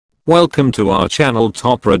Welcome to our channel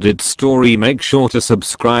Top Reddit Story. Make sure to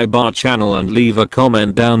subscribe our channel and leave a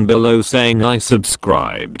comment down below saying I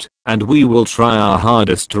subscribed, and we will try our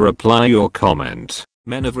hardest to reply your comment.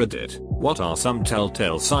 Men of Reddit, what are some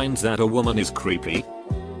telltale signs that a woman is creepy?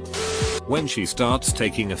 When she starts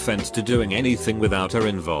taking offense to doing anything without her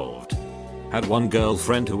involved. Had one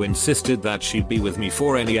girlfriend who insisted that she'd be with me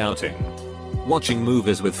for any outing. Watching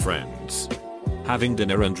movies with friends. Having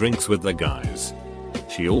dinner and drinks with the guys.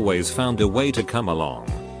 She always found a way to come along.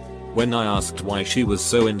 When I asked why she was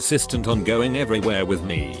so insistent on going everywhere with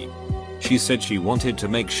me, she said she wanted to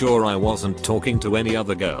make sure I wasn't talking to any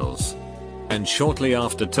other girls. And shortly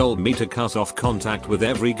after told me to cut off contact with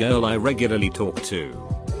every girl I regularly talked to.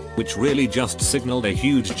 Which really just signaled a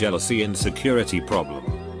huge jealousy insecurity problem.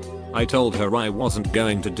 I told her I wasn't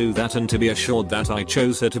going to do that and to be assured that I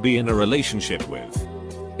chose her to be in a relationship with.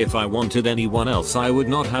 If I wanted anyone else I would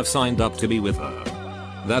not have signed up to be with her.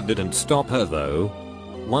 That didn't stop her though.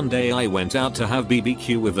 One day I went out to have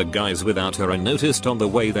BBQ with the guys without her and noticed on the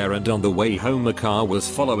way there and on the way home a car was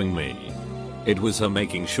following me. It was her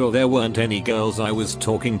making sure there weren't any girls I was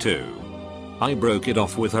talking to. I broke it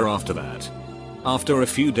off with her after that. After a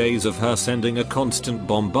few days of her sending a constant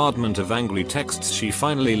bombardment of angry texts, she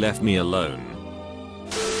finally left me alone.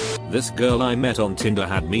 This girl I met on Tinder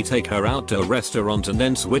had me take her out to a restaurant and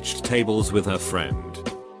then switched tables with her friend.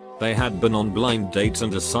 They had been on blind dates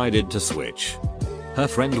and decided to switch. Her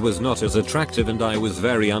friend was not as attractive and I was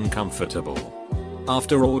very uncomfortable.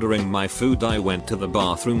 After ordering my food I went to the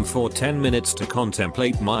bathroom for 10 minutes to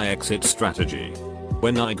contemplate my exit strategy.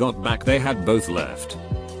 When I got back they had both left.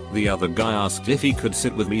 The other guy asked if he could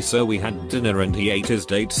sit with me, so we had dinner and he ate his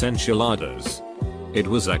date's enchiladas. It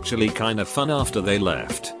was actually kinda fun after they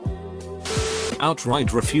left.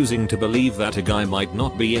 Outright refusing to believe that a guy might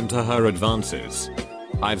not be into her advances.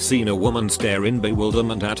 I've seen a woman stare in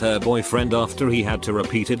bewilderment at her boyfriend after he had to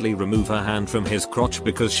repeatedly remove her hand from his crotch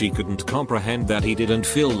because she couldn't comprehend that he didn't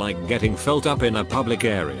feel like getting felt up in a public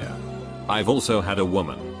area. I've also had a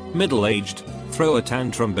woman, middle-aged, throw a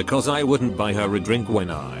tantrum because I wouldn't buy her a drink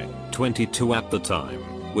when I, 22 at the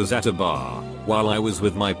time, was at a bar, while I was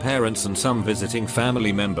with my parents and some visiting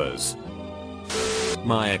family members.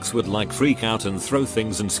 My ex would like freak out and throw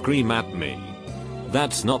things and scream at me.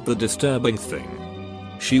 That's not the disturbing thing.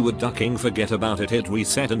 She would ducking forget about it, hit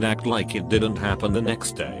reset and act like it didn't happen the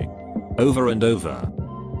next day. Over and over.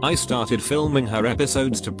 I started filming her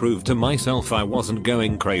episodes to prove to myself I wasn't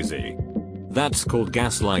going crazy. That's called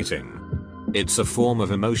gaslighting. It's a form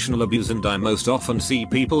of emotional abuse and I most often see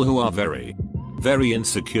people who are very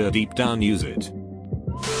insecure deep down use it.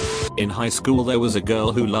 In high school there was a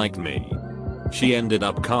girl who liked me. She ended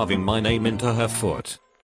up carving my name into her foot.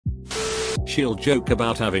 She'll joke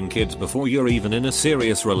about having kids before you're even in a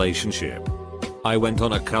serious relationship. I went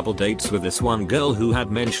on a couple dates with this one girl who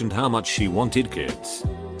had mentioned how much she wanted kids.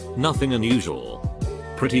 Nothing unusual.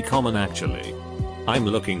 Pretty common actually. I'm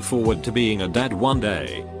looking forward to being a dad one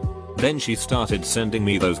day. Then she started sending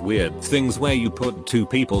me those weird things where you put two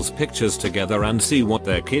people's pictures together and see what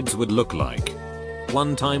their kids would look like.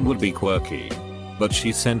 One time would be quirky. But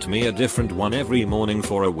she sent me a different one every morning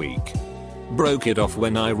for a week. Broke it off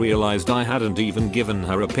when I realized I hadn't even given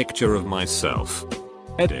her a picture of myself.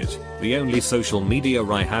 Edit, the only social media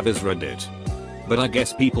I have is Reddit. But I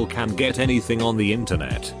guess people can get anything on the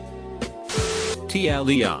internet.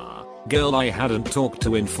 TLDR, girl I hadn't talked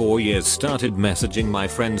to in 4 years started messaging my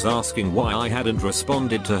friends asking why I hadn't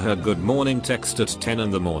responded to her good morning text at 10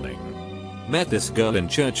 in the morning. Met this girl in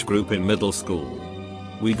church group in middle school.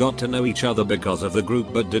 We got to know each other because of the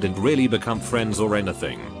group but didn't really become friends or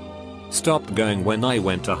anything. Stopped going when I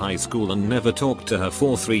went to high school and never talked to her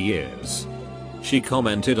for 3 years. She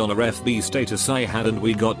commented on a FB status I had and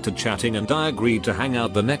we got to chatting and I agreed to hang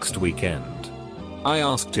out the next weekend. I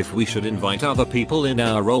asked if we should invite other people in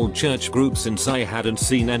our old church group since I hadn't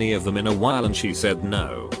seen any of them in a while and she said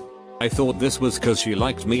no. I thought this was cause she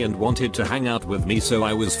liked me and wanted to hang out with me, so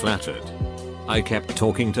I was flattered. I kept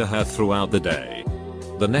talking to her throughout the day.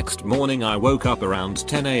 The next morning I woke up around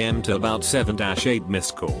 10 AM to about 7-8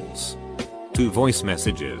 missed calls. 2 voice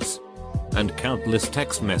messages. And countless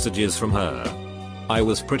text messages from her. I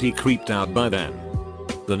was pretty creeped out by then.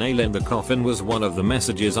 The nail in the coffin was one of the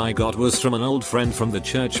messages I got was from an old friend from the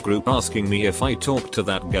church group asking me if I talked to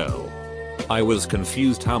that girl. I was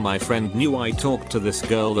confused how my friend knew I talked to this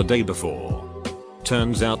girl the day before.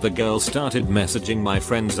 Turns out the girl started messaging my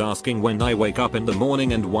friends asking when I wake up in the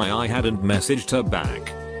morning and why I hadn't messaged her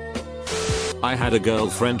back. I had a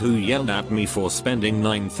girlfriend who yelled at me for spending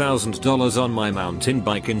 $9,000 on my mountain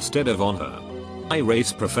bike instead of on her. I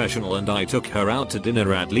race professional and I took her out to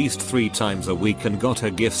dinner at least 3 times a week and got her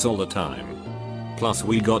gifts all the time. Plus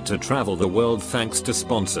we got to travel the world thanks to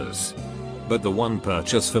sponsors. But the one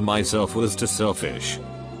purchase for myself was too selfish.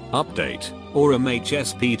 Update, Aurum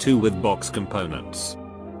HSP2 with box components.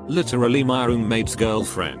 Literally my roommate's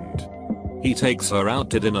girlfriend. He takes her out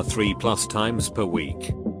to dinner 3+ times per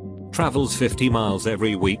week. Travels 50 miles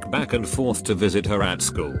every week back and forth to visit her at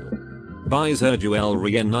school. Buys her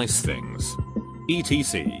jewelry and nice things.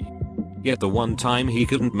 etc. Yet the one time he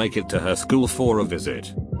couldn't make it to her school for a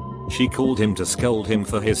visit, she called him to scold him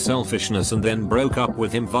for his selfishness and then broke up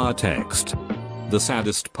with him via text. The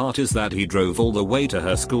saddest part is that he drove all the way to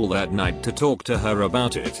her school that night to talk to her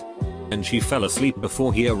about it. And she fell asleep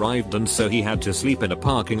before he arrived, and so he had to sleep in a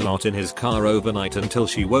parking lot in his car overnight until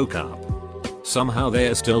she woke up. Somehow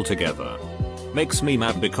they're still together. Makes me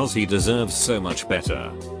mad because he deserves so much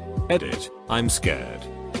better. Edit, I'm scared.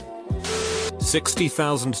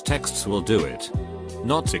 60,000 texts will do it.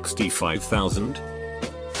 Not 65,000.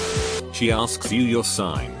 She asks you your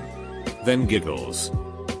sign. Then giggles.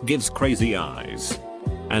 Gives crazy eyes.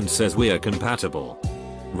 And says we're compatible.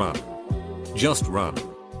 Run. Just run.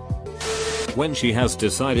 When she has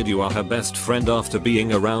decided you are her best friend after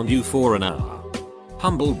being around you for an hour.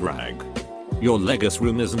 Humble brag. Your Legos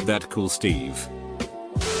room isn't that cool, Steve.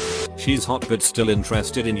 She's hot but still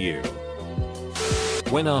interested in you.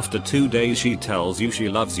 When after 2 days she tells you she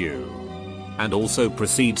loves you. And also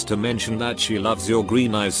proceeds to mention that she loves your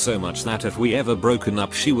green eyes so much that if we ever broken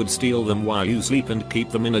up she would steal them while you sleep and keep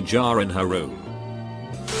them in a jar in her room.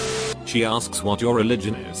 She asks what your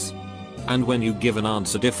religion is. And when you give an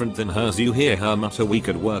answer different than hers you hear her mutter, we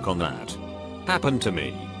could work on that. Happened to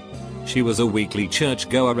me. She was a weekly church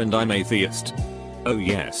goer and I'm atheist. Oh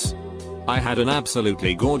yes. I had an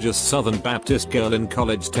absolutely gorgeous Southern Baptist girl in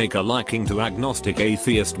college take a liking to agnostic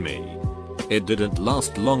atheist me. It didn't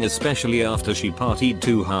last long, especially after she partied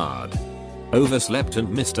too hard. Overslept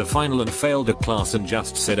and missed a final and failed a class and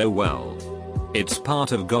just said oh well. It's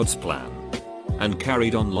part of God's plan. And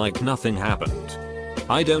carried on like nothing happened.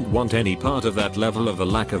 I don't want any part of that level of a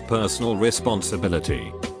lack of personal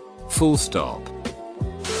responsibility. Full stop.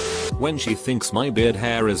 When she thinks my beard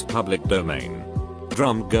hair is public domain.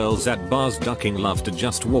 Drum girls at bars ducking love to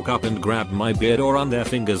just walk up and grab my beard or run their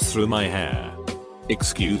fingers through my hair.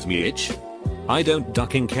 Excuse me, itch? I don't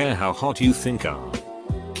ducking care how hot you think are.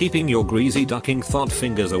 Keeping your greasy ducking thought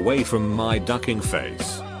fingers away from my ducking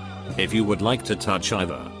face. If you would like to touch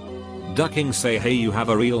either. Ducking say hey you have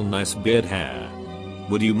a real nice beard hair.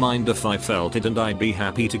 Would you mind if I felt it and I'd be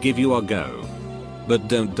happy to give you a go. But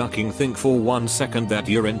don't ducking think for 1 second that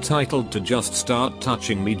you're entitled to just start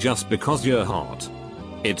touching me just because you're hot.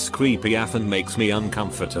 It's creepy AF and makes me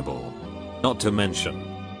uncomfortable. Not to mention,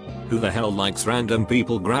 who the hell likes random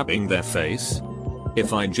people grabbing their face?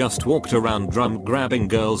 If I just walked around drum grabbing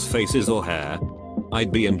girls' faces or hair,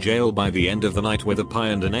 I'd be in jail by the end of the night with a pie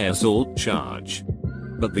and an assault charge.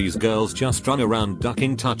 But these girls just run around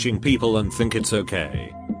ducking touching people and think it's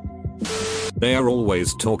okay. They are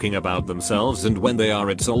always talking about themselves, and when they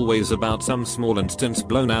are it's always about some small instance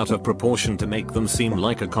blown out of proportion to make them seem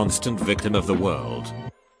like a constant victim of the world.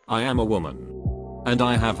 I am a woman. And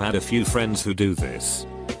I have had a few friends who do this.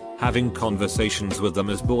 Having conversations with them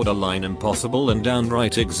is borderline impossible and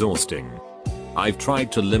downright exhausting. I've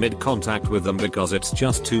tried to limit contact with them because it's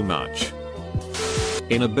just too much.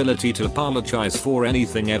 Inability to apologize for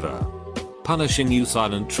anything ever. Punishing you,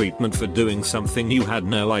 silent treatment for doing something you had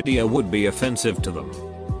no idea would be offensive to them.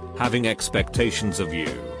 Having expectations of you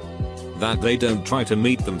that they don't try to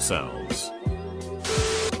meet themselves.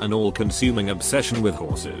 An all-consuming obsession with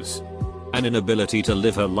horses. An inability to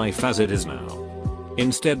live her life as it is now.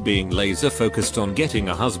 Instead being laser focused on getting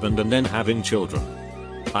a husband and then having children.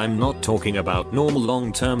 I'm not talking about normal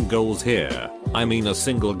long-term goals here. I mean a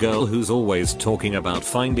single girl who's always talking about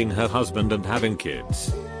finding her husband and having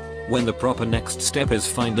kids. When the proper next step is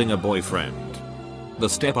finding a boyfriend. The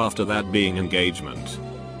step after that being engagement.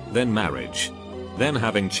 Then marriage. Then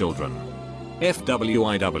having children.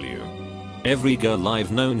 FWIW. Every girl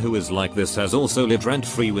I've known who is like this has also lived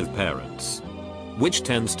rent-free with parents. Which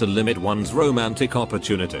tends to limit one's romantic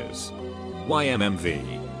opportunities.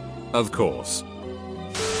 YMMV. Of course.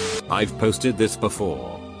 I've posted this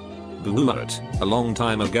before. But a long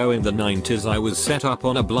time ago in the 90s I was set up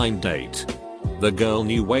on a blind date. The girl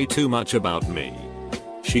knew way too much about me.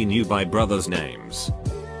 She knew my brother's names,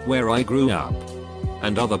 where I grew up,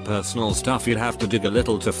 and other personal stuff you'd have to dig a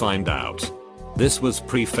little to find out. This was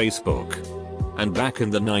pre-Facebook. And back in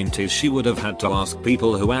the 90s she would have had to ask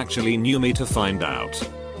people who actually knew me to find out.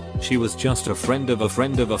 She was just a friend of a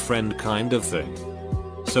friend of a friend kind of thing.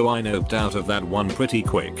 So I noped out of that one pretty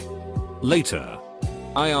quick. Later,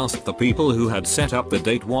 I asked the people who had set up the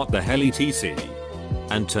date what the hell etc.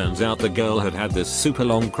 And turns out the girl had had this super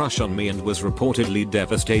long crush on me and was reportedly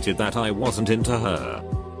devastated that I wasn't into her.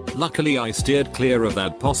 Luckily I steered clear of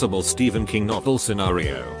that possible Stephen King novel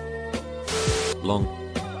scenario.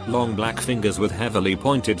 Long black fingers with heavily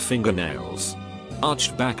pointed fingernails.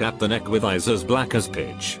 Arched back at the neck with eyes as black as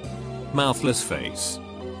pitch. Mouthless face.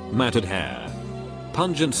 Matted hair.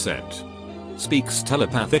 Pungent scent. Speaks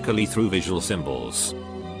telepathically through visual symbols.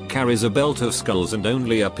 Carries a belt of skulls and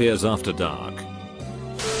only appears after dark.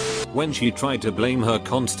 When she tried to blame her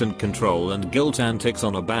constant control and guilt antics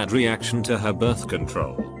on a bad reaction to her birth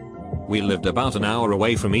control. We lived about an hour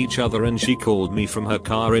away from each other and she called me from her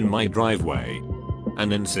car in my driveway.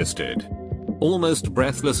 And insisted, almost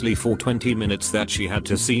breathlessly for 20 minutes, that she had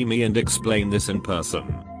to see me and explain this in person.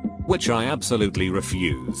 Which I absolutely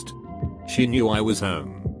refused. She knew I was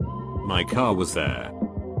home. My car was there.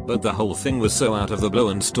 But the whole thing was so out of the blue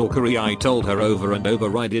and stalkery. I told her over and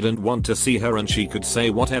over I didn't want to see her and she could say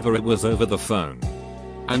whatever it was over the phone.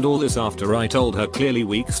 And all this after I told her clearly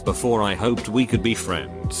weeks before I hoped we could be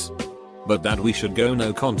friends. But that we should go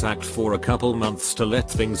no contact for a couple months to let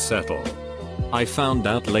things settle. I found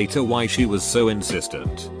out later why she was so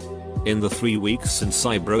insistent. In the 3 weeks since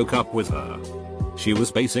I broke up with her, she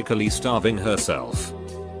was basically starving herself.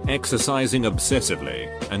 Exercising obsessively,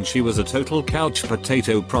 and she was a total couch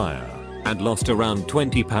potato prior, and lost around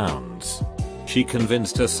 20 pounds. She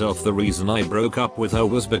convinced herself the reason I broke up with her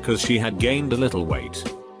was because she had gained a little weight.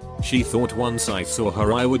 She thought once I saw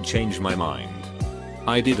her I would change my mind.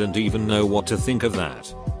 I didn't even know what to think of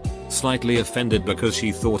that. Slightly offended because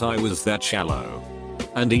she thought I was that shallow.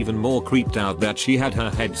 And even more creeped out that she had her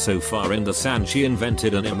head so far in the sand she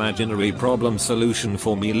invented an imaginary problem solution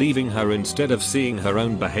for me leaving her instead of seeing her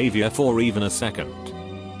own behavior for even a second.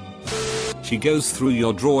 She goes through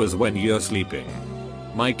your drawers when you're sleeping.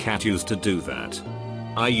 My cat used to do that.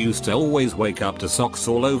 I used to always wake up to socks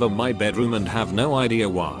all over my bedroom and have no idea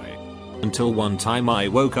why. Until one time I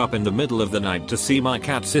woke up in the middle of the night to see my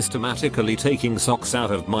cat systematically taking socks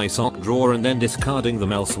out of my sock drawer and then discarding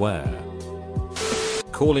them elsewhere.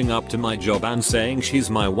 Calling up to my job and saying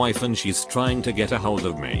she's my wife and she's trying to get a hold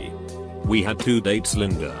of me. We had 2 dates,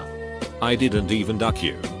 Linda. I didn't even duck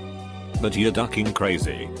you. But you're ducking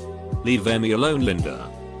crazy. Leave me alone, Linda.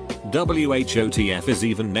 WHOTF is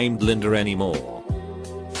even named Linda anymore.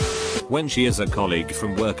 When she is a colleague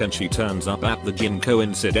from work and she turns up at the gym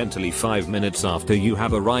coincidentally 5 minutes after you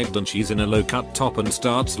have arrived and she's in a low-cut top and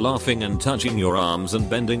starts laughing and touching your arms and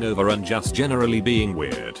bending over and just generally being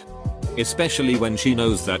weird. Especially when she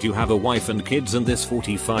knows that you have a wife and kids and this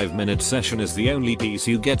 45-minute session is the only piece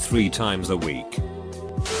you get 3 times a week.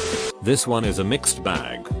 This one is a mixed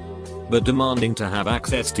bag. But demanding to have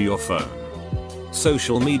access to your phone.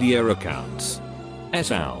 Social media accounts.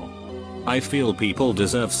 Et al. I feel people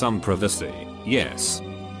deserve some privacy, yes.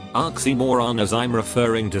 Oxymoron as I'm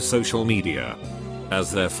referring to social media.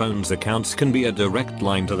 As their phone's accounts can be a direct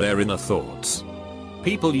line to their inner thoughts.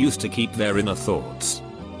 People used to keep their inner thoughts.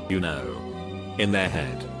 You know, in their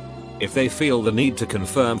head. If they feel the need to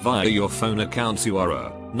confirm via your phone accounts you are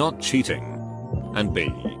A, not cheating, and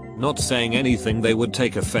B, not saying anything they would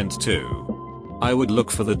take offense to, I would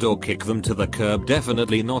look for the door, kick them to the curb,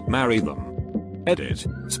 definitely not marry them. Edit,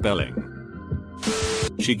 spelling.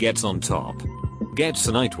 She gets on top. Gets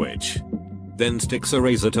a night twitch. Then sticks a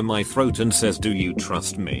razor to my throat and says, "Do you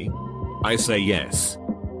trust me?" I say yes.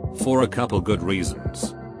 For a couple good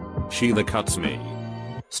reasons. She the cuts me.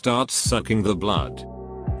 Starts sucking the blood.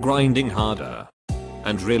 Grinding harder.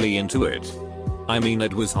 And really into it. I mean,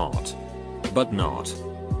 it was hot. But not.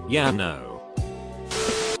 Yeah, no.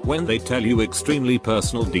 When they tell you extremely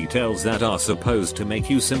personal details that are supposed to make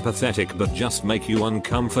you sympathetic but just make you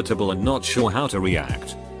uncomfortable and not sure how to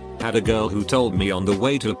react. Had a girl who told me on the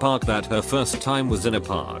way to the park that her first time was in a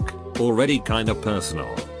park, already kinda personal,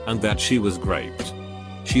 and that she was raped.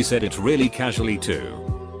 She said it really casually too.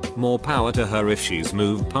 More power to her if she's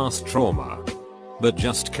moved past trauma. But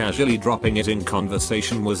just casually dropping it in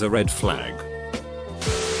conversation was a red flag.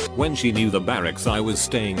 When she knew the barracks I was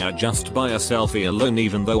staying at just by a selfie alone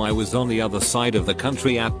even though I was on the other side of the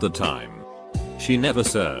country at the time. She never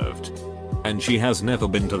served. And she has never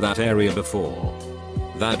been to that area before.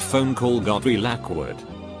 That phone call got real awkward.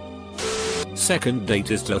 Second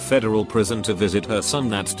date is to a federal prison to visit her son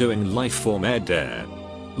that's doing life for med there.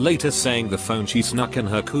 Later saying the phone she snuck in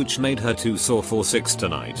her cooch made her too sore for 6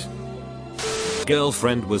 tonight.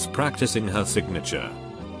 Girlfriend was practicing her signature.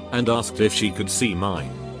 And asked if she could see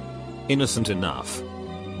mine. Innocent enough.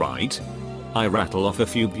 Right? I rattle off a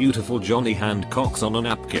few beautiful Johnny Handcocks on a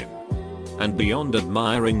napkin. And beyond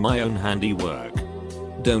admiring my own handiwork,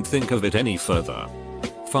 don't think of it any further.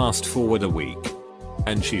 Fast forward a week.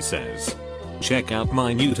 And she says, check out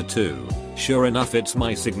my new tattoo. Sure enough, it's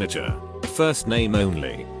my signature. First name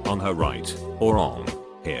only, on her right, or on,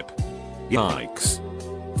 hip. Yikes.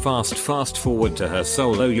 Fast forward to her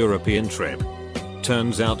solo European trip.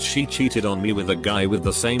 Turns out she cheated on me with a guy with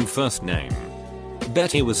the same first name.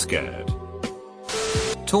 Bet he was scared.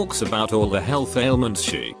 Talks about all the health ailments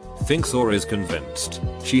she thinks or is convinced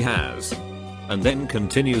she has. And then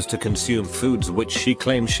continues to consume foods which she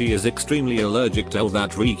claims she is extremely allergic to,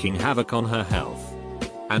 that wreaking havoc on her health.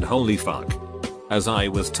 And holy fuck. As I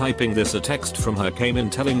was typing this, a text from her came in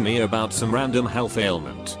telling me about some random health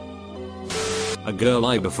ailment. A girl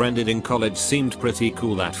I befriended in college seemed pretty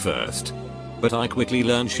cool at first. But I quickly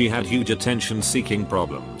learned she had huge attention-seeking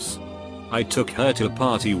problems. I took her to a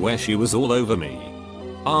party where she was all over me.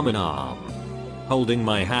 Arm in arm. Holding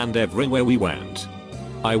my hand everywhere we went.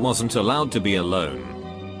 I wasn't allowed to be alone.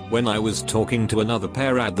 When I was talking to another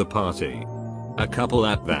pair at the party. A couple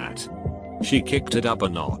at that. She kicked it up a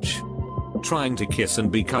notch. Trying to kiss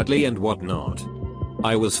and be cuddly and whatnot.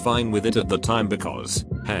 I was fine with it at the time because,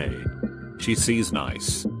 hey. She sees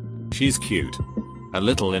nice. She's cute. A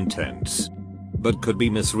little intense. But could be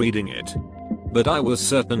misreading it. But I was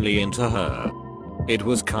certainly into her. It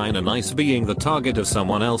was kinda nice being the target of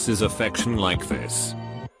someone else's affection like this.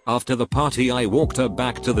 After the party I walked her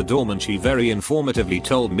back to the dorm and she very informatively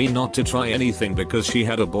told me not to try anything because she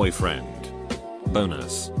had a boyfriend.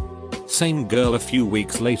 Bonus. Same girl a few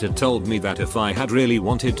weeks later told me that if I had really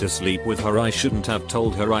wanted to sleep with her I shouldn't have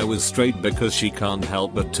told her I was straight because she can't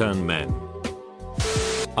help but turn men.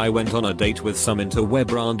 I went on a date with some interweb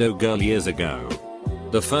rando girl years ago.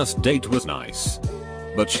 The first date was nice.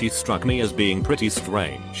 But she struck me as being pretty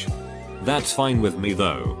strange. That's fine with me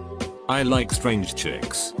though. I like strange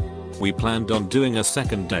chicks. We planned on doing a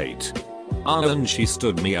second date. And she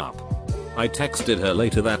stood me up. I texted her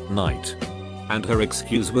later that night. And her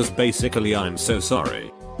excuse was basically, I'm so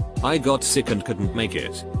sorry. I got sick and couldn't make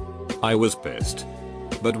it. I was pissed.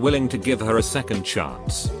 But willing to give her a second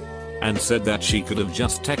chance. And said that she could have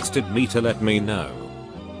just texted me to let me know.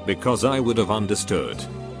 Because I would have understood.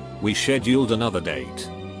 We scheduled another date.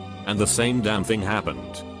 And the same damn thing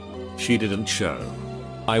happened. She didn't show.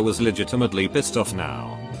 I was legitimately pissed off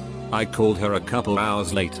now. I called her a couple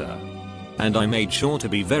hours later. And I made sure to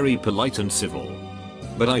be very polite and civil.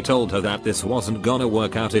 But I told her that this wasn't gonna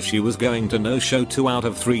work out if she was going to no-show 2 out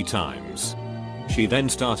of 3 times. She then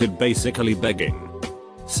started basically begging.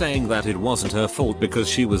 Saying that it wasn't her fault because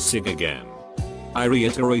she was sick again. I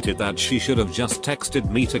reiterated that she should have just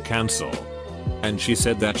texted me to cancel. And she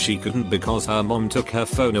said that she couldn't because her mom took her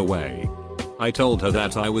phone away. I told her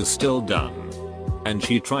that I was still done. And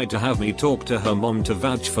she tried to have me talk to her mom to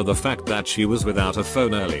vouch for the fact that she was without a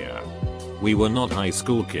phone earlier. We were not high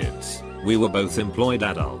school kids, we were both employed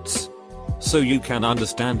adults. So you can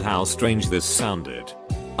understand how strange this sounded.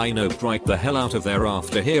 I noped right the hell out of there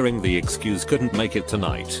after hearing the excuse couldn't make it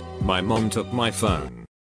tonight, my mom took my phone.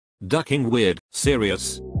 Ducking weird,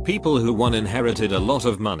 serious, people who won inherited a lot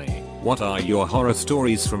of money. What are your horror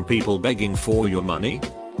stories from people begging for your money?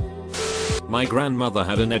 My grandmother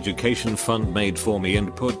had an education fund made for me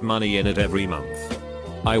and put money in it every month.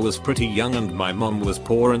 I was pretty young and my mom was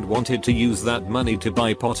poor and wanted to use that money to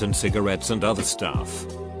buy pot and cigarettes and other stuff.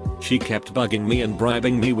 She kept bugging me and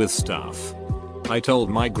bribing me with stuff. I told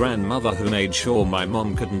my grandmother, who made sure my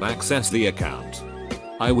mom couldn't access the account.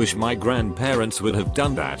 I wish my grandparents would have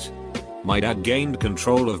done that. My dad gained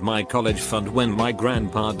control of my college fund when my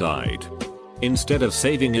grandpa died. Instead of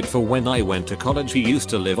saving it for when I went to college, he used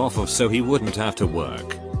to live off of so he wouldn't have to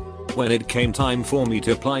work. When it came time for me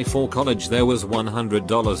to apply for college, there was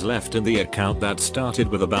 $100 left in the account that started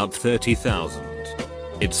with about $30,000.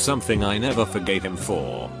 It's something I never forgave him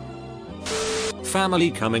for.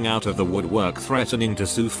 Family coming out of the woodwork threatening to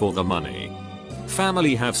sue for the money.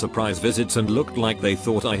 Family have surprise visits and looked like they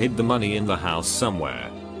thought I hid the money in the house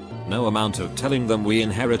somewhere. No amount of telling them we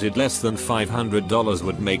inherited less than $500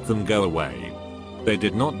 would make them go away. They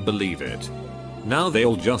did not believe it. Now they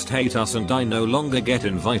all just hate us and I no longer get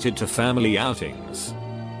invited to family outings.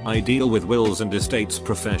 I deal with wills and estates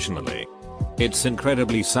professionally. It's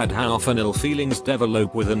incredibly sad how often ill feelings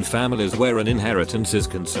develop within families where an inheritance is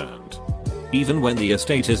concerned. Even when the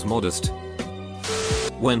estate is modest.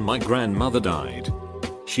 When my grandmother died,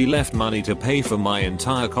 she left money to pay for my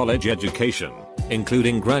entire college education,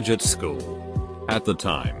 including graduate school. At the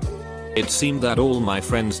time, it seemed that all my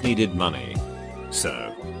friends needed money.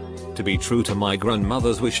 So, to be true to my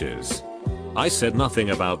grandmother's wishes, I said nothing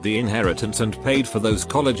about the inheritance and paid for those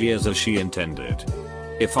college years as she intended.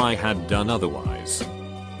 If I had done otherwise,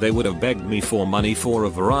 they would have begged me for money for a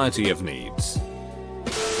variety of needs.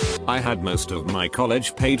 I had most of my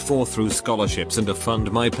college paid for through scholarships and a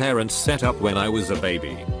fund my parents set up when I was a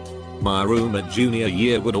baby. My roommate junior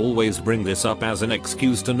year would always bring this up as an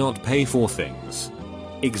excuse to not pay for things.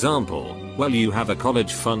 Example, well, you have a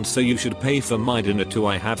college fund so you should pay for my dinner too.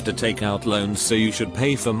 I have to take out loans so you should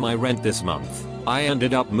pay for my rent this month. I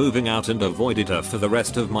ended up moving out and avoided her for the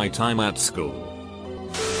rest of my time at school.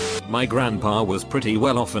 My grandpa was pretty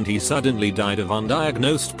well off and he suddenly died of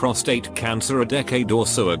undiagnosed prostate cancer a decade or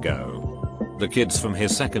so ago. The kids from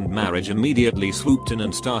his second marriage immediately swooped in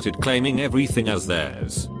and started claiming everything as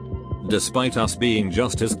theirs, despite us being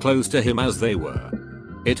just as close to him as they were.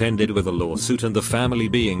 It ended with a lawsuit and the family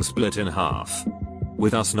being split in half,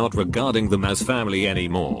 with us not regarding them as family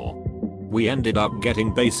anymore. We ended up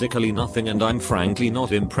getting basically nothing, and I'm frankly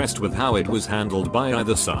not impressed with how it was handled by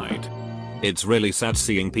either side. It's really sad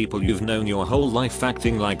seeing people you've known your whole life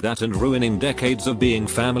acting like that and ruining decades of being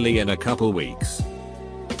family in a couple weeks.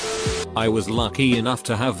 I was lucky enough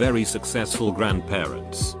to have very successful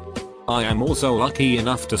grandparents. I am also lucky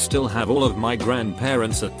enough to still have all of my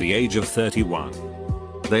grandparents at the age of 31.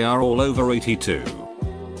 They are all over 82.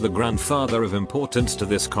 The grandfather of importance to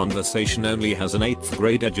this conversation only has an 8th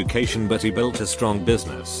grade education, but he built a strong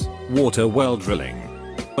business, water well drilling,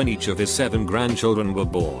 when each of his 7 grandchildren were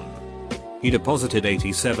born. He deposited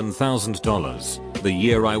 $87,000 the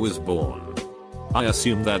year I was born. I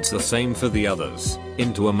assume that's the same for the others,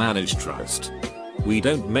 into a managed trust. We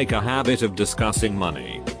don't make a habit of discussing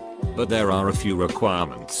money, but there are a few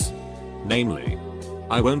requirements. Namely,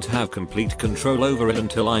 I won't have complete control over it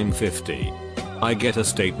until I'm 50. I get a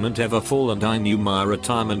statement every fall and I knew my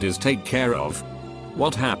retirement is taken care of.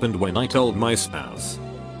 What happened when I told my spouse?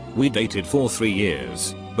 We dated for 3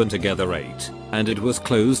 years, been together 8, and it was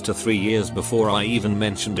close to 3 years before I even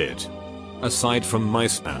mentioned it. Aside from my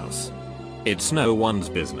spouse, it's no one's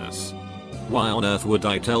business. Why on earth would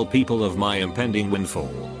I tell people of my impending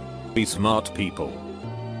windfall? Be smart, people.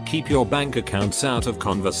 Keep your bank accounts out of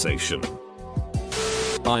conversation.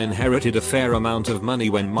 I inherited a fair amount of money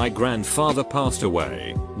when my grandfather passed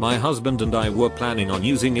away. My husband and I were planning on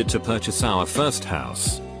using it to purchase our first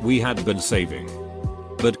house. We had been saving,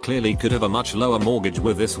 but clearly could have a much lower mortgage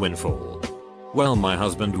with this windfall. Well, my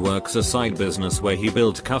husband works a side business where he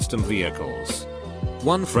built custom vehicles.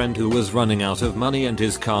 One friend who was running out of money and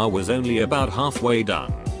his car was only about halfway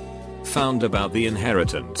done found about the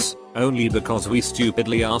inheritance only because we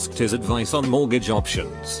stupidly asked his advice on mortgage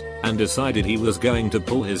options, and decided he was going to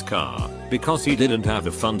pull his car because he didn't have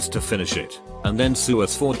the funds to finish it, and then sue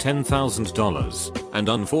us for $10,000, and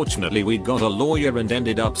unfortunately we got a lawyer and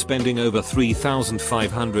ended up spending over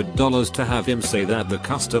 $3,500 to have him say that the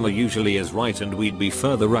customer usually is right and we'd be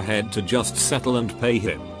further ahead to just settle and pay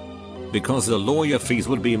him, because the lawyer fees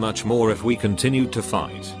would be much more if we continued to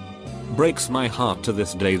fight. Breaks my heart to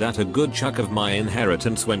this day that a good chunk of my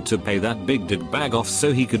inheritance went to pay that big dig bag off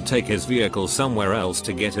so he could take his vehicle somewhere else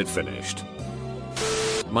to get it finished.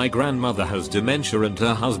 My grandmother has dementia and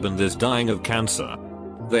her husband is dying of cancer.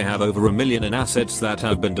 They have over $1 million in assets that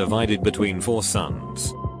have been divided between 4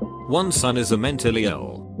 sons. One son is a mentally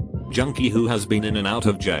ill junkie who has been in and out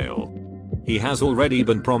of jail. He has already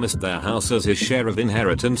been promised their house as his share of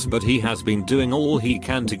inheritance, but he has been doing all he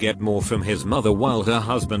can to get more from his mother while her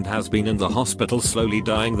husband has been in the hospital slowly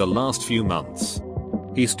dying the last few months.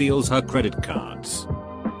 He steals her credit cards,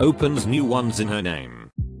 opens new ones in her name,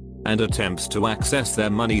 and attempts to access their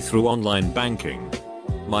money through online banking.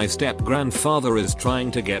 My step-grandfather is trying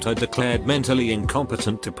to get her declared mentally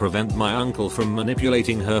incompetent to prevent my uncle from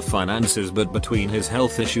manipulating her finances, but between his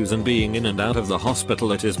health issues and being in and out of the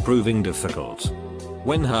hospital it is proving difficult.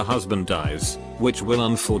 When her husband dies, which will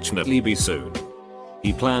unfortunately be soon,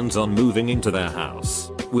 he plans on moving into their house,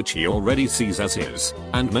 which he already sees as his,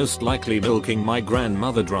 and most likely milking my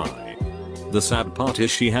grandmother dry. The sad part is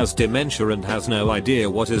she has dementia and has no idea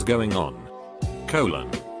what is going on.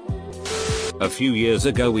 A few years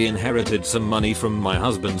ago we inherited some money from my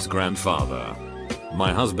husband's grandfather.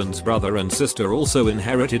 My husband's brother and sister also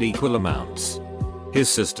inherited equal amounts. His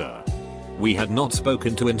sister, we had not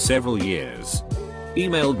spoken to in several years,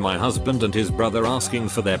 emailed my husband and his brother asking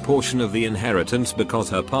for their portion of the inheritance because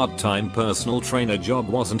her part-time personal trainer job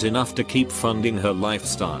wasn't enough to keep funding her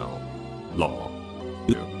lifestyle. Lol.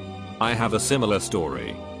 I have a similar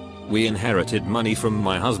story. We inherited money from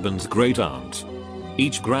my husband's great aunt.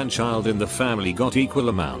 Each grandchild in the family got equal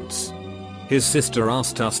amounts. His sister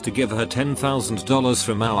asked us to give her $10,000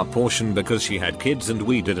 from our portion because she had kids and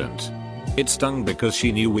we didn't. It stung because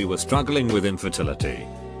she knew we were struggling with infertility.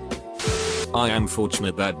 I am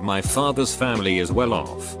fortunate that my father's family is well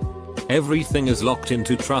off. Everything is locked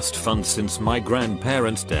into trust funds since my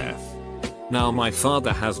grandparents' death. Now my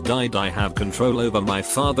father has died, I have control over my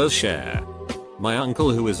father's share. My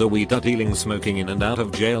uncle, who is a weed dealing, smoking in and out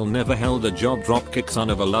of jail, never held a job, dropkick son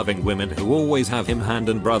of a loving women who always have him hand,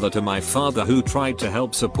 and brother to my father who tried to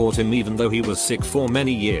help support him even though he was sick for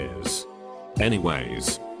many years.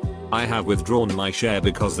 Anyways, I have withdrawn my share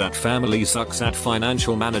because that family sucks at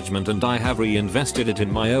financial management and I have reinvested it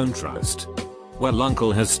in my own trust. Well,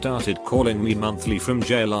 uncle has started calling me monthly from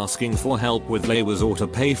jail asking for help with labors or to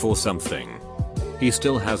pay for something. He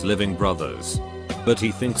still has living brothers, but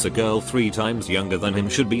he thinks a girl 3 times younger than him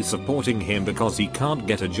should be supporting him because he can't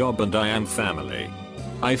get a job and I am family.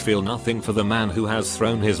 I feel nothing for the man who has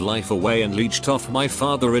thrown his life away and leeched off my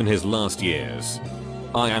father in his last years.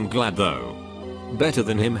 I am glad though. Better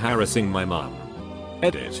than him harassing my mum.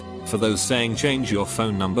 Edit. For those saying change your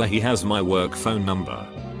phone number, he has my work phone number.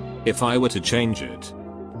 If I were to change it,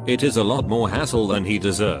 it is a lot more hassle than he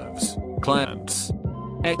deserves. Clients.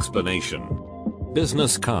 Explanation.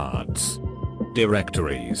 Business cards.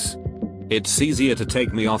 Directories. It's easier to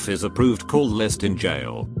take me off his approved call list in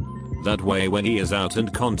jail. That way when he is out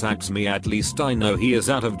and contacts me, at least I know he is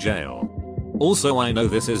out of jail. Also, I know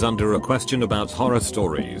this is under a question about horror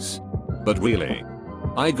stories, but really,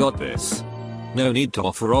 I got this. No need to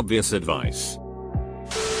offer obvious advice.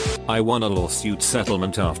 I won a lawsuit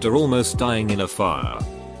settlement after almost dying in a fire.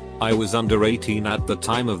 I was under 18 at the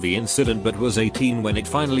time of the incident but was 18 when it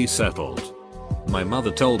finally settled. My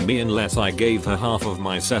mother told me unless I gave her half of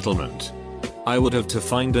my settlement, I would have to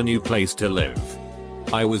find a new place to live.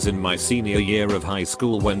 I was in my senior year of high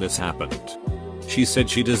school when this happened. She said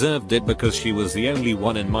she deserved it because she was the only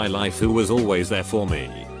one in my life who was always there for me.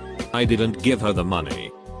 I didn't give her the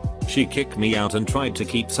money. She kicked me out and tried to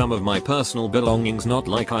keep some of my personal belongings, not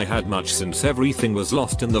like I had much since everything was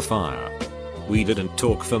lost in the fire. We didn't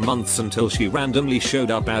talk for months until she randomly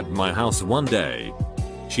showed up at my house one day.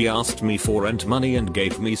 She asked me for rent money and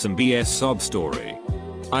gave me some BS sob story.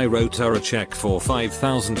 I wrote her a check for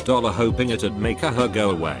 $5,000 hoping it'd make her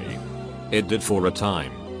go away. It did for a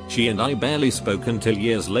time. She and I barely spoke until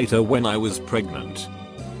years later when I was pregnant.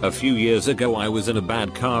 A few years ago I was in a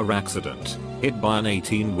bad car accident, hit by an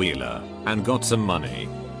 18-wheeler, and got some money.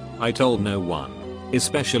 I told no one,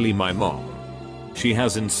 especially my mom. She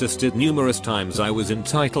has insisted numerous times I was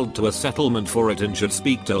entitled to a settlement for it and should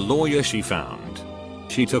speak to a lawyer she found.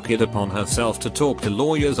 She took it upon herself to talk to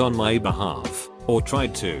lawyers on my behalf, or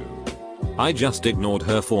tried to. I just ignored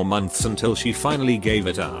her for months until she finally gave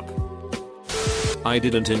it up. I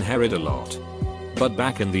didn't inherit a lot. But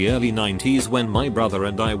back in the early 90s when my brother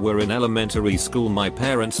and I were in elementary school, my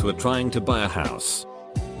parents were trying to buy a house.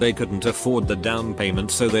 They couldn't afford the down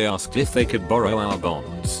payment, so they asked if they could borrow our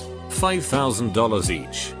bonds, $5,000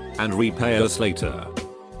 each, and repay us later.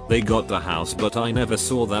 They got the house, but I never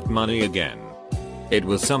saw that money again. It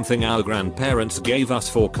was something our grandparents gave us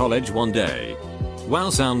for college one day.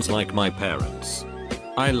 Wow, sounds like my parents.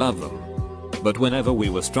 I love them. But whenever we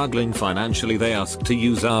were struggling financially, they asked to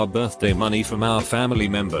use our birthday money from our family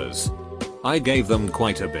members. I gave them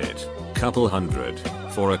quite a bit, couple hundred,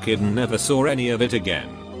 for a kid, and never saw any of it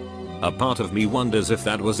again. A part of me wonders if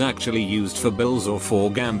that was actually used for bills or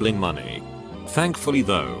for gambling money. Thankfully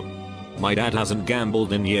though, my dad hasn't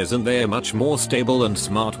gambled in years and they're much more stable and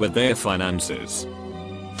smart with their finances.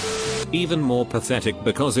 Even more pathetic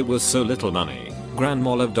because it was so little money.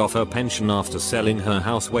 Grandma lived off her pension after selling her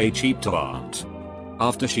house way cheap to aunt.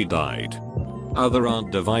 After she died, other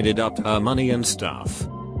aunt divided up her money and stuff.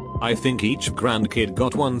 I think each grandkid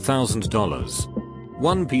got $1,000.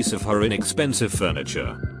 One piece of her inexpensive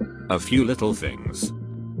furniture. A few little things.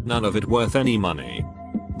 None of it worth any money.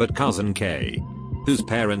 But cousin Kay, whose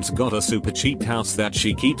parents got a super cheap house that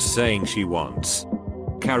she keeps saying she wants,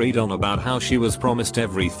 carried on about how she was promised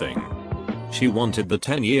everything. She wanted the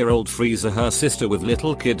 10-year-old freezer her sister with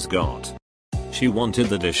little kids got. She wanted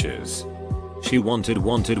the dishes. She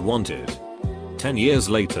wanted. 10 years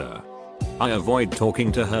later, I avoid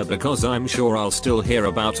talking to her because I'm sure I'll still hear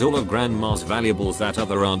about all of grandma's valuables that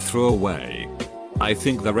other aunt threw away. I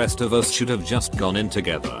think the rest of us should have just gone in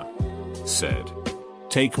together. Said.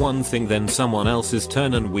 Take one thing then someone else's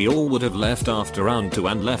turn, and we all would have left after round 2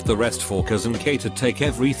 and left the rest for cousin K to take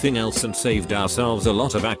everything else and saved ourselves a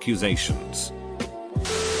lot of accusations.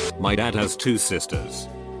 My dad has 2 sisters.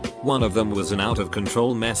 One of them was an out of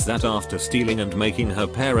control mess that after stealing and making her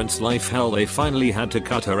parents' life hell, they finally had to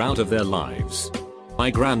cut her out of their lives.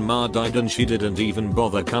 My grandma died and she didn't even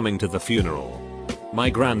bother coming to the funeral. My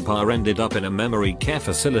grandpa ended up in a memory care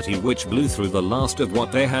facility which blew through the last of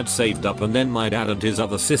what they had saved up, and then my dad and his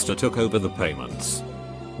other sister took over the payments.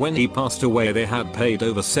 When he passed away they had paid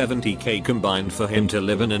over $70,000 combined for him to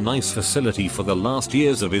live in a nice facility for the last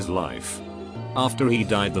years of his life. After he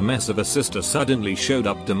died, the mess of a sister suddenly showed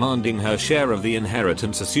up demanding her share of the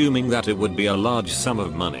inheritance, assuming that it would be a large sum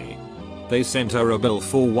of money. They sent her a bill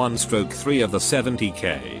for 1/3 of the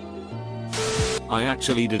 $70,000. I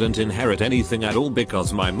actually didn't inherit anything at all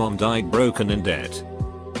because my mom died broken in debt.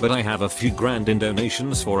 But I have a few grand in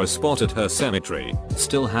donations for a spot at her cemetery.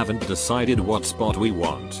 Still haven't decided what spot we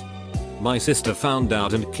want. My sister found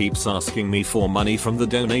out and keeps asking me for money from the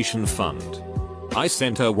donation fund. I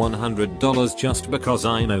sent her $100 just because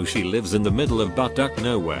I know she lives in the middle of buttfuck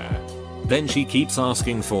nowhere. Then she keeps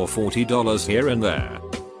asking for $40 here and there.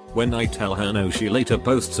 When I tell her no, she later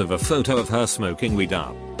posts of a photo of her smoking weed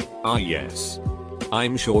up. Ah yes.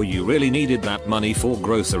 I'm sure you really needed that money for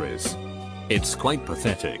groceries. It's quite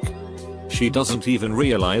pathetic. She doesn't even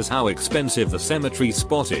realize how expensive the cemetery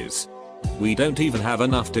spot is. We don't even have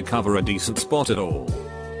enough to cover a decent spot at all.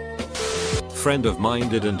 Friend of mine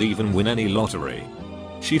didn't even win any lottery.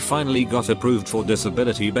 She finally got approved for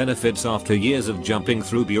disability benefits after years of jumping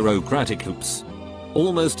through bureaucratic hoops.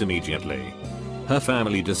 Almost immediately, her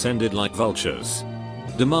family descended like vultures,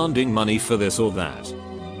 demanding money for this or that.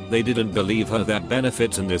 They didn't believe her that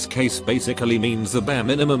benefits in this case basically means the bare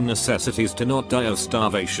minimum necessities to not die of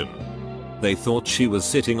starvation. They thought she was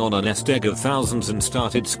sitting on a nest egg of thousands and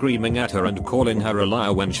started screaming at her and calling her a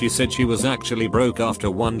liar when she said she was actually broke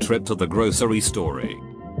after one trip to the grocery store.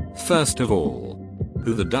 First of all,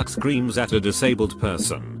 who the duck screams at a disabled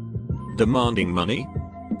person demanding money?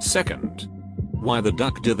 Second, why the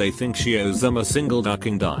duck do they think she owes them a single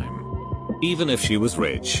ducking dime? Even if she was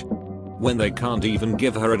rich, when they can't even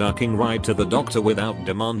give her a ducking ride to the doctor without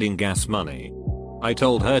demanding gas money. I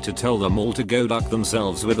told her to tell them all to go duck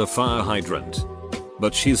themselves with a fire hydrant.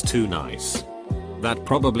 But she's too nice. That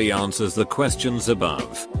probably answers the questions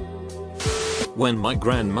above. When my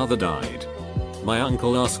grandmother died, my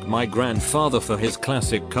uncle asked my grandfather for his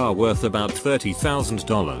classic car worth about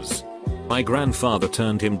 $30,000. My grandfather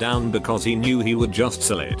turned him down because he knew he would just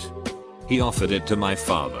sell it. He offered it to my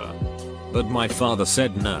father, but my father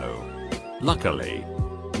said no. Luckily,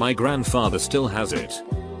 my grandfather still has it.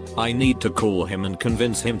 I need to call him and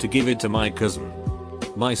convince him to give it to my cousin,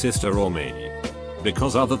 my sister or me.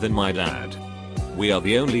 Because other than my dad, we are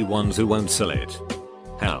the only ones who won't sell it.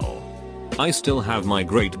 Hell, I still have my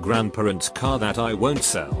great grandparents' car that I won't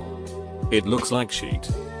sell. It looks like shit,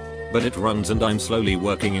 but it runs and I'm slowly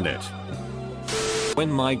working in it.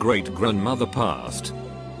 When my great grandmother passed,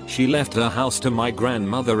 she left her house to my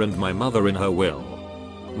grandmother and my mother in her will.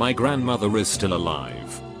 My grandmother is still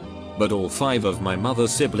alive, but all 5 of my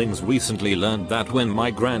mother's siblings recently learned that when my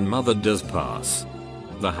grandmother does pass,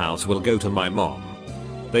 the house will go to my mom.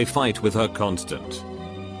 They fight with her constant.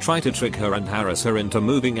 Try to trick her and harass her into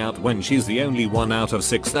moving out when she's the only one out of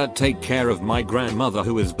 6 that take care of my grandmother,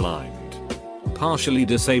 who is blind, partially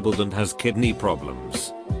disabled and has kidney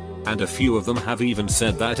problems. And a few of them have even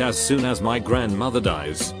said that as soon as my grandmother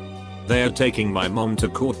dies, they are taking my mom to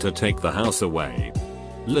court to take the house away.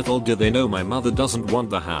 Little do they know my mother doesn't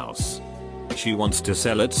want the house. She wants to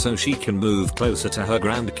sell it so she can move closer to her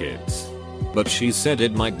grandkids. But she said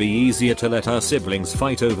it might be easier to let her siblings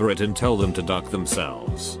fight over it and tell them to duck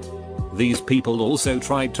themselves. These people also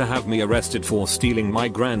tried to have me arrested for stealing my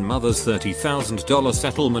grandmother's $30,000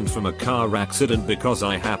 settlement from a car accident because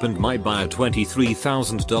I happened to buy a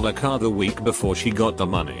 $23,000 car the week before she got the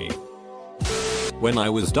money. When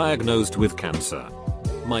I was diagnosed with cancer,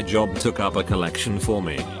 my job took up a collection for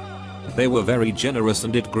me. They were very generous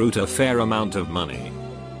and it grew to a fair amount of money,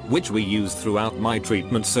 which we used throughout my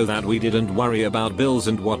treatment so that we didn't worry about bills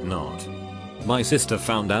and whatnot. My sister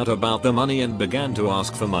found out about the money and began to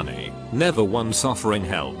ask for money, never once offering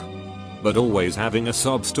help, but always having a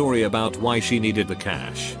sob story about why she needed the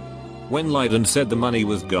cash. When lied and said the money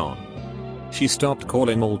was gone, she stopped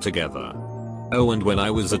calling altogether. Oh, and when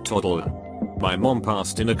I was a toddler, my mom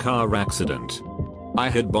passed in a car accident. I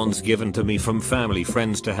had bonds given to me from family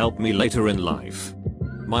friends to help me later in life.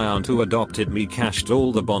 My aunt who adopted me cashed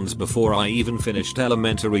all the bonds before I even finished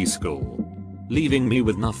elementary school, leaving me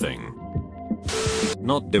with nothing.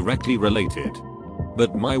 Not directly related,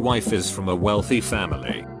 but my wife is from a wealthy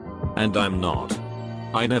family, and I'm not.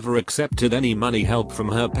 I never accepted any money help from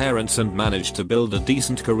her parents and managed to build a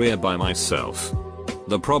decent career by myself.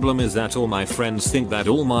 The problem is that all my friends think that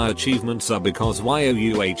all my achievements are because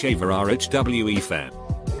YOUHAVRHWEFN.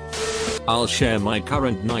 I'll share my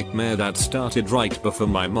current nightmare that started right before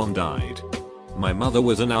my mom died. My mother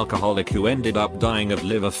was an alcoholic who ended up dying of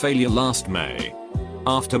liver failure last May.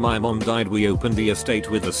 After my mom died, we opened the estate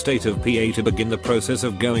with the state of PA to begin the process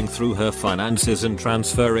of going through her finances and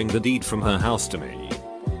transferring the deed from her house to me.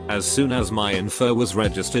 As soon as my info was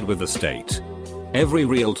registered with the state, every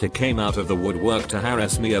realtor came out of the woodwork to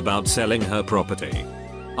harass me about selling her property.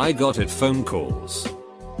 I got it, phone calls,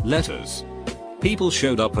 letters. People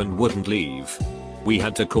showed up and wouldn't leave. We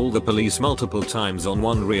had to call the police multiple times on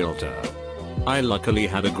one realtor. I luckily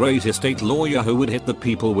had a great estate lawyer who would hit the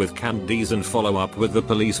people with candies and follow up with the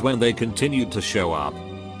police when they continued to show up.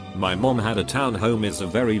 My mom had a townhome. It's a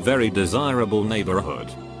very desirable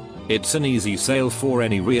neighborhood. It's an easy sale for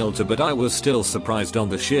any realtor, but I was still surprised on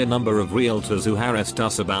the sheer number of realtors who harassed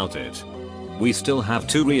us about it. We still have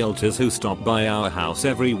 2 realtors who stop by our house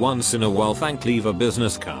every once in a while. Leave a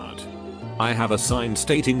business card. I have a sign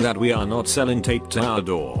stating that we are not selling taped to our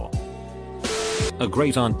door. A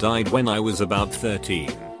great aunt died when I was about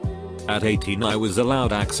 13. At 18 I was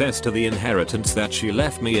allowed access to the inheritance that she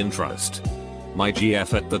left me in trust. My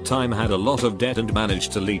GF at the time had a lot of debt and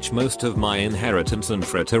managed to leech most of my inheritance and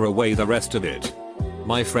fritter away the rest of it.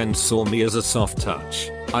 My friends saw me as a soft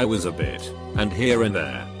touch. I was a bit, and here and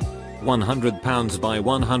there. £100 by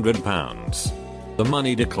 £100. The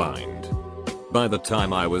money declined. By the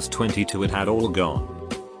time I was 22 it had all gone.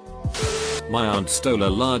 My aunt stole a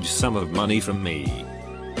large sum of money from me.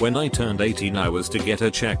 When I turned 18 I was to get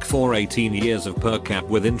a check for 18 years of per cap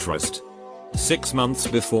with interest. 6 months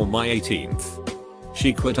before my 18th,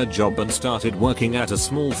 she quit her job and started working at a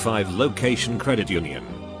small 5-location credit union.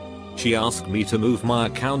 She asked me to move my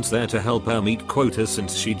accounts there to help her meet quota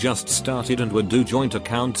since she just started and would do joint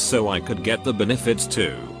accounts so I could get the benefits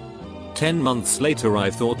too. 10 months later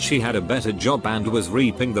I thought she had a better job and was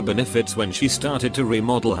reaping the benefits when she started to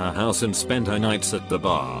remodel her house and spend her nights at the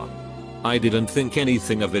bar. I didn't think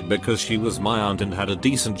anything of it because she was my aunt and had a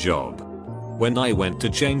decent job. When I went to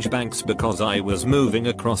change banks because I was moving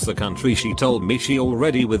across the country, she told me she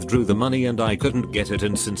already withdrew the money and I couldn't get it,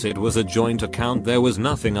 and since it was a joint account there was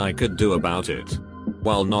nothing I could do about it.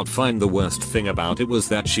 While not fine, the worst thing about it was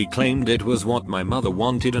that she claimed it was what my mother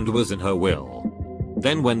wanted and was in her will.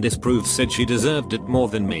 Then when disproved said she deserved it more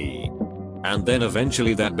than me. And then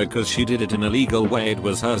eventually that because she did it in a legal way it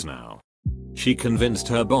was hers now. She convinced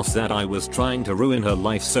her boss that I was trying to ruin her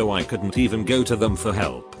life so I couldn't even go to them for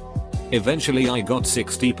help. Eventually I got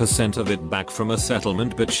 60% of it back from a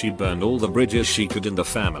settlement, but she burned all the bridges she could in the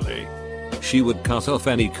family. She would cut off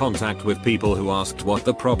any contact with people who asked what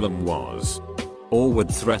the problem was, or would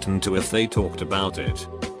threaten to if they talked about it.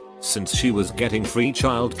 Since she was getting free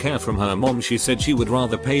childcare from her mom, she said she would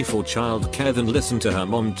rather pay for childcare than listen to her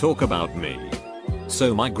mom talk about me.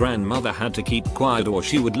 So my grandmother had to keep quiet or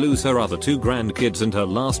she would lose her other 2 grandkids and her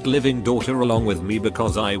last living daughter along with me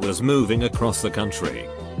because I was moving across the country.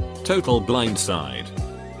 Total blindside.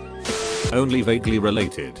 Only vaguely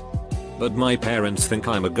related. But my parents think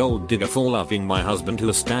I'm a gold digger for loving my husband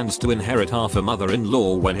who stands to inherit half a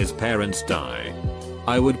mother-in-law when his parents die.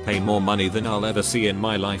 I would pay more money than I'll ever see in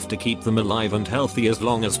my life to keep them alive and healthy as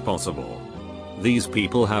long as possible. These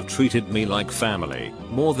people have treated me like family,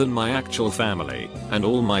 more than my actual family, and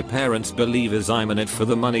all my parents believe is I'm in it for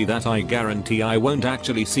the money that I guarantee I won't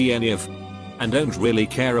actually see any of, and don't really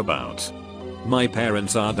care about. My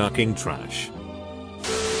parents are ducking trash.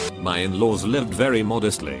 My in-laws lived very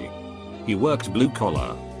modestly. He worked blue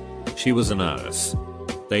collar. She was a nurse.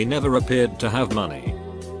 They never appeared to have money.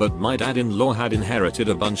 But my dad-in-law had inherited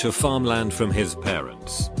a bunch of farmland from his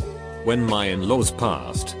parents. When my in-laws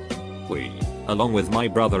passed, we, along with my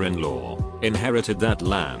brother-in-law, inherited that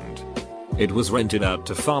land. It was rented out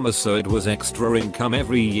to farmers so it was extra income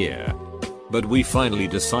every year. But we finally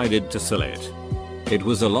decided to sell it. It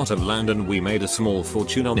was a lot of land and we made a small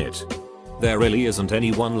fortune on it. There really isn't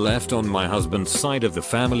anyone left on my husband's side of the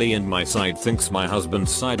family, and my side thinks my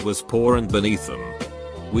husband's side was poor and beneath them.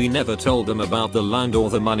 We never told them about the land or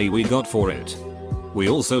the money we got for it. We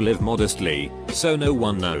also live modestly, so no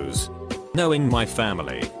one knows. Knowing my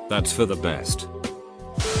family, that's for the best.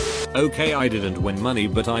 Okay, I didn't win money,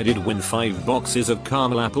 but I did win 5 boxes of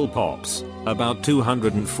caramel apple pops, about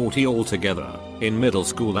 240 altogether, in middle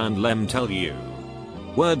school, and lem tell you.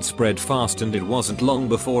 Word spread fast and it wasn't long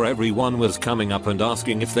before everyone was coming up and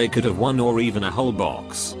asking if they could have won or even a whole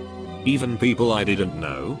box. Even people I didn't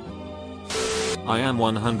know. I am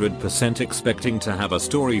 100% expecting to have a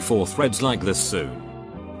story for threads like this soon.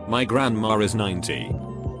 My grandma is 90.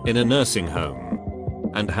 In a nursing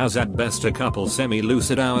home. And has at best a couple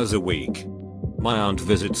semi-lucid hours a week. My aunt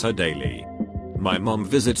visits her daily. My mom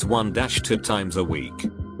visits 1-2 times a week.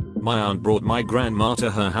 My aunt brought my grandma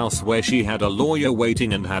to her house where she had a lawyer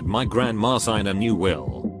waiting and had my grandma sign a new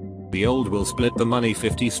will. The old will split the money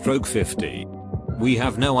 50/50. We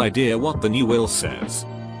have no idea what the new will says.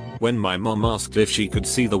 When my mom asked if she could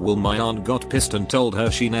see the will, my aunt got pissed and told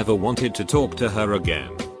her she never wanted to talk to her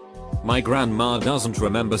again. My grandma doesn't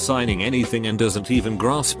remember signing anything and doesn't even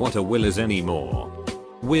grasp what a will is anymore.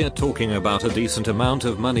 We're talking about a decent amount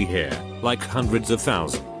of money here, like hundreds of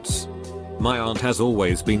thousands. My aunt has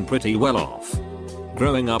always been pretty well off.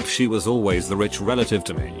 Growing up, she was always the rich relative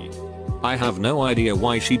to me. I have no idea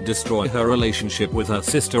why she'd destroy her relationship with her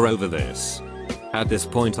sister over this. At this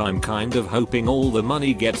point, I'm kind of hoping all the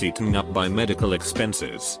money gets eaten up by medical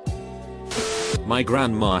expenses. My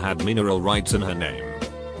grandma had mineral rights in her name.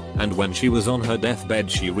 And when she was on her deathbed,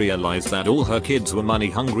 she realized that all her kids were money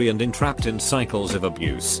hungry and entrapped in cycles of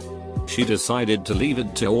abuse. She decided to leave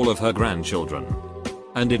it to all of her grandchildren.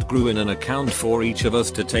 And it grew in an account for each of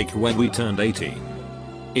us to take when we turned 18.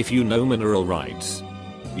 If you know mineral rights,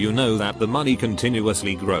 you know that the money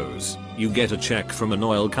continuously grows. You get a check from an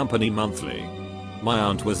oil company monthly. My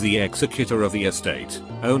aunt was the executor of the estate,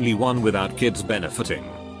 only one without kids benefiting.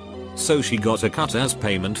 So she got a cut as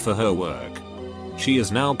payment for her work. She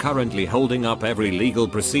is now currently holding up every legal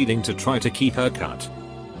proceeding to try to keep her cut.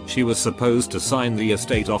 She was supposed to sign the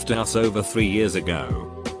estate off to us over 3 years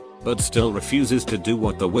ago, but still refuses to do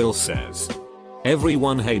what the will says.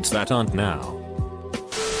 Everyone hates that aunt now.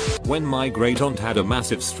 When my great aunt had a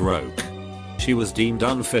massive stroke, she was deemed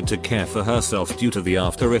unfit to care for herself due to the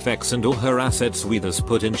after effects, and all her assets we thus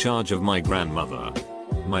put in charge of my grandmother,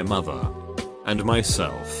 my mother, and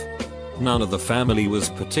myself. None of the family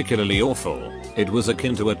was particularly awful. It was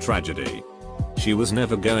akin to a tragedy. She was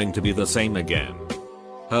never going to be the same again.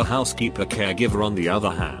 Her housekeeper caregiver, on the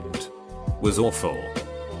other hand, was awful.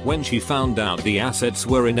 When she found out the assets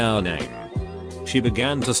were in our name, she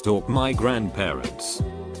began to stalk my grandparents,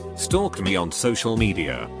 stalked me on social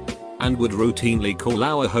media, and would routinely call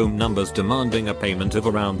our home numbers demanding a payment of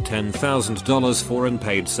around $10,000 for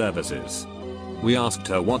unpaid services. We asked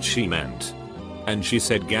her what she meant, and she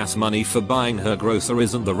said gas money for buying her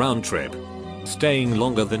groceries and the round trip, staying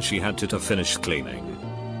longer than she had to finish cleaning,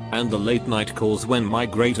 and the late night calls when my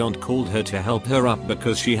great aunt called her to help her up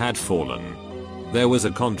because she had fallen. There was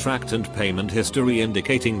a contract and payment history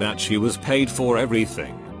indicating that she was paid for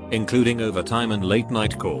everything, including overtime and late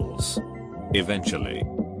night calls. Eventually,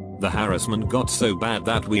 the harassment got so bad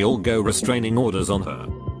that we all got restraining orders on her,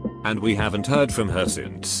 and we haven't heard from her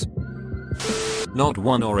since. Not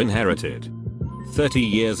won or inherited. 30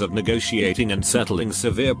 years of negotiating and settling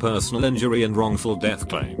severe personal injury and wrongful death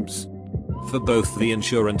claims. For both the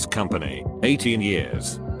insurance company, 18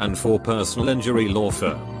 years, and for personal injury law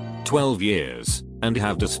firm, 12 years, and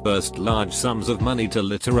have dispersed large sums of money to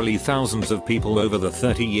literally thousands of people over the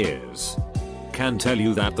 30 years. Can tell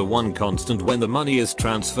you that the one constant when the money is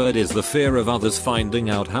transferred is the fear of others finding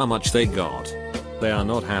out how much they got. They are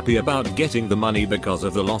not happy about getting the money because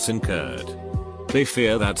of the loss incurred. They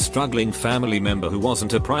fear that struggling family member who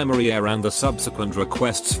wasn't a primary heir and the subsequent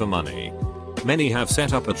requests for money. Many have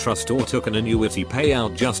set up a trust or took an annuity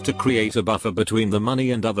payout just to create a buffer between the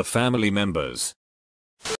money and other family members.